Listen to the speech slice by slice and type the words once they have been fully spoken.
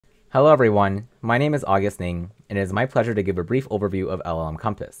Hello everyone, my name is Ning, and it is my pleasure to give a brief overview of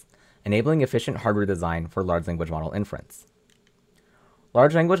LLMCompass, enabling efficient hardware design for large language model inference.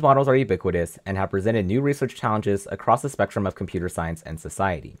 Large language models are ubiquitous and have presented new research challenges across the spectrum of computer science and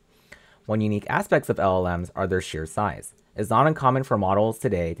society. One unique aspect of LLMs are their sheer size. It's not uncommon for models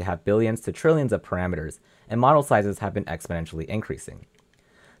today to have billions to trillions of parameters, and model sizes have been exponentially increasing.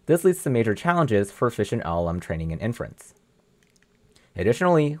 This leads to major challenges for efficient LLM training and inference.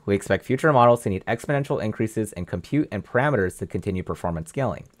 Additionally, we expect future models to need exponential increases in compute and parameters to continue performance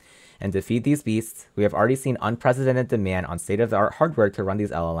scaling. And to feed these beasts, we have already seen unprecedented demand on state-of-the-art hardware to run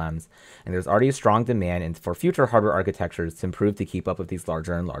these LLMs, and there's already a strong demand for future hardware architectures to improve to keep up with these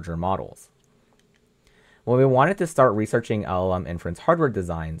larger and larger models. When we wanted to start researching LLM inference hardware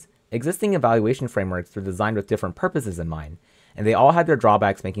designs, existing evaluation frameworks were designed with different purposes in mind, and they all had their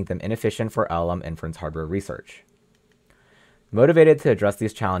drawbacks, making them inefficient for LLM inference hardware research. Motivated to address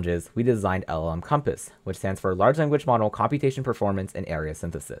these challenges, we designed LLMCompass, which stands for Large Language Model Computation Performance and Area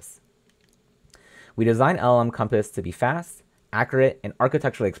Synthesis. We designed LLMCompass to be fast, accurate, and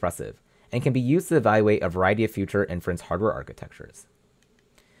architecturally expressive, and can be used to evaluate a variety of future inference hardware architectures.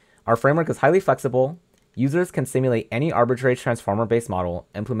 Our framework is highly flexible. Users can simulate any arbitrary transformer-based model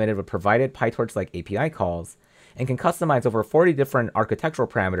implemented with provided PyTorch-like API calls, and can customize over 40 different architectural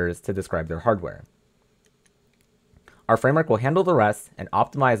parameters to describe their hardware. Our framework will handle the rest and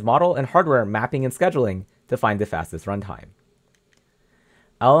optimize model and hardware mapping and scheduling to find the fastest runtime.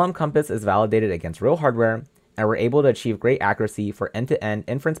 LLMCompass is validated against real hardware, and we're able to achieve great accuracy for end-to-end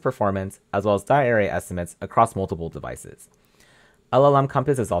inference performance as well as die area estimates across multiple devices.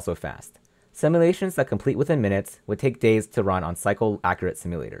 LLMCompass is also fast. Simulations that complete within minutes would take days to run on cycle-accurate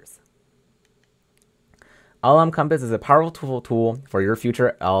simulators. LLMCompass is a powerful tool for your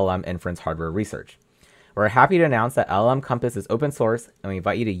future LLM inference hardware research. We're happy to announce that LLMCompass is open source, and we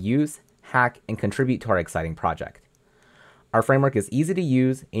invite you to use, hack, and contribute to our exciting project. Our framework is easy to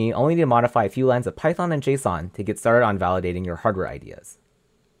use, and you only need to modify a few lines of Python and JSON to get started on validating your hardware ideas.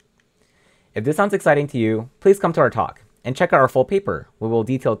 If this sounds exciting to you, please come to our talk and check out our full paper, where we'll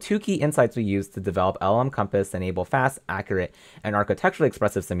detail 2 key insights we used to develop LLMCompass to enable fast, accurate, and architecturally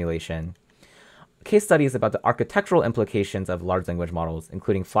expressive simulation, case studies about the architectural implications of large language models,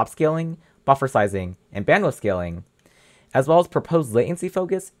 including flop scaling, buffer sizing, and bandwidth scaling, as well as proposed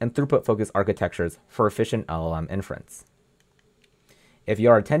latency-focused and throughput-focused architectures for efficient LLM inference. If you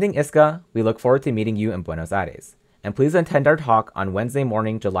are attending ISCA, we look forward to meeting you in Buenos Aires, and please attend our talk on Wednesday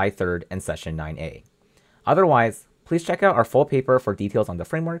morning, July 3rd in Session 9A. Otherwise, please check out our full paper for details on the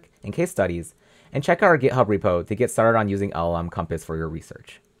framework and case studies, and check out our GitHub repo to get started on using LLMCompass for your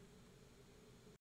research.